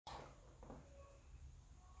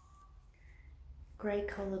grey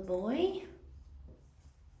collar boy.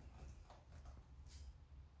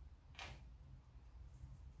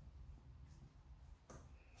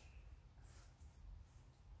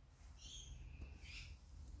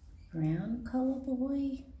 Brown collar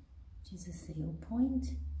boy, which is a seal point.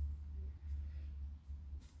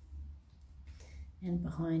 And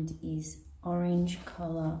behind is orange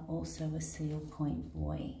collar, also a seal point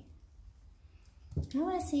boy. I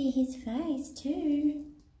want to see his face too.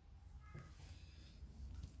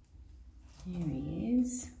 There he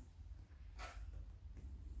is.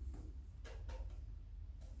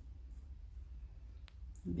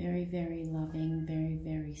 Very, very loving, very,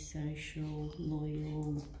 very social,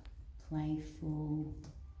 loyal, playful.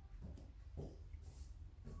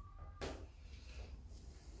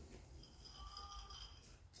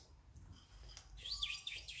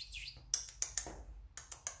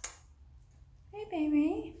 Hey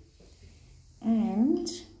baby. And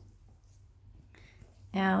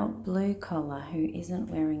our blue collar, who isn't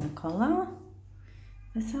wearing a collar.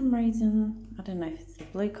 For some reason, I don't know if it's the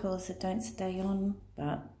blue collars that don't stay on,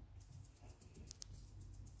 but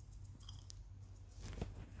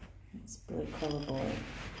it's blue collar boy.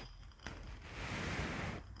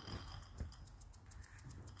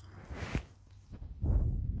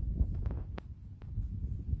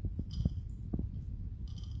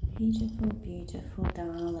 Beautiful, beautiful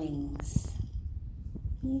darlings.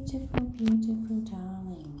 Beautiful, beautiful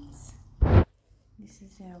darlings. This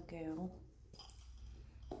is our girl,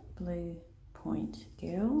 blue point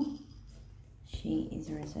girl. She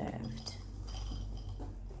is reserved.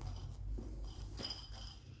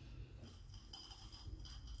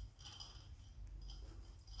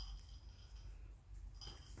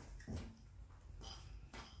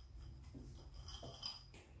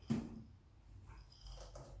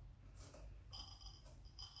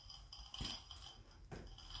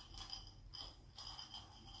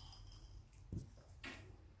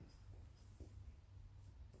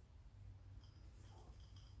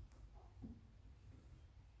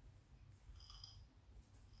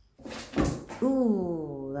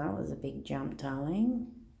 Ooh, that was a big jump, darling.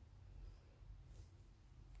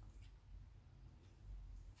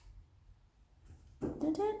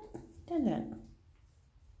 Did it? Did it?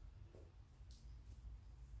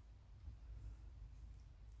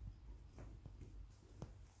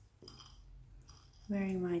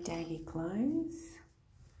 Wearing my daily clothes.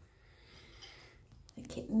 The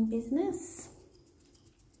kitten business.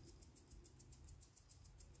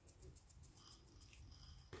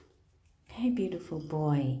 Hey, beautiful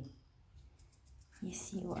boy.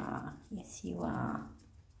 Yes, you are. Yes, you are.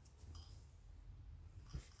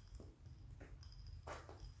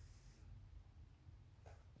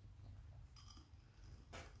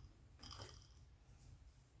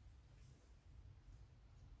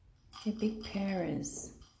 They're big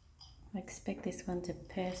purrs. I expect this one to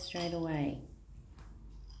purr straight away.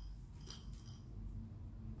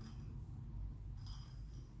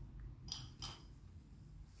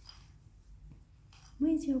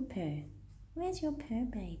 Where's your purr? Where's your purr,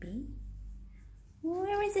 baby?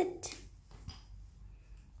 Where is it?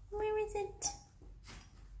 Where is it?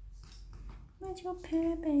 Where's your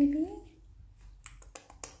purr, baby?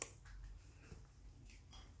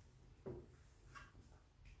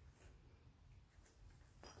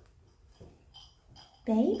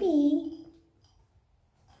 Baby.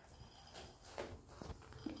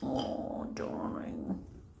 Oh, darling.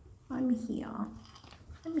 I'm here.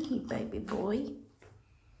 I'm here, baby boy.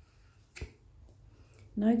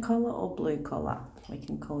 No collar or blue collar, we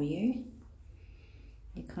can call you.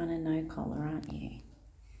 You're kind of no collar, aren't you?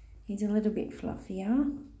 He's a little bit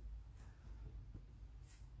fluffier.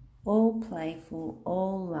 All playful,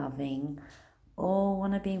 all loving, all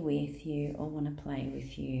want to be with you, all want to play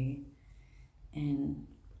with you. And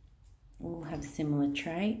all have similar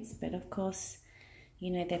traits, but of course,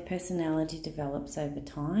 you know, their personality develops over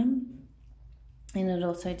time. And it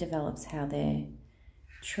also develops how they're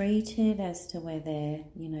treated as to whether,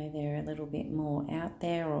 you know, they're a little bit more out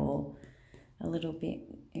there or a little bit,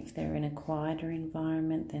 if they're in a quieter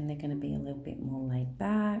environment, then they're going to be a little bit more laid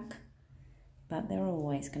back. But they're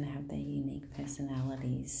always going to have their unique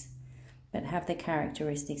personalities, but have the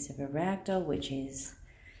characteristics of a ragdoll, which is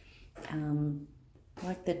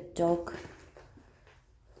like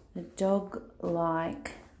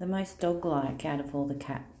the most dog-like out of all the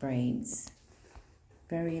cat breeds.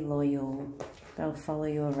 Very loyal, they'll follow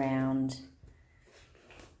you around,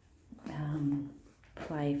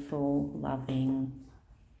 playful, loving.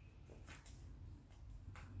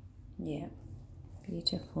 Yeah,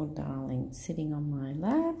 beautiful darling, sitting on my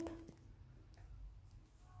lap.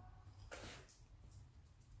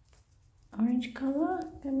 Orange change colour?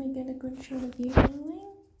 Can we get a good shot of you going?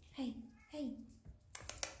 Hey, hey,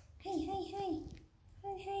 hey, hey, hey,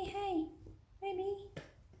 hey, hey, hey, baby.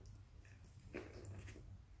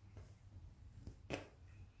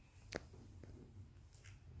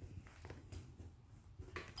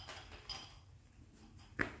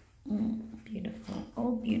 Beautiful,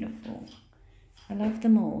 all beautiful. I love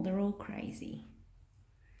them all, they're all crazy.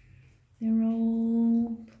 They're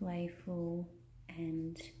all playful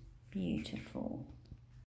and beautiful.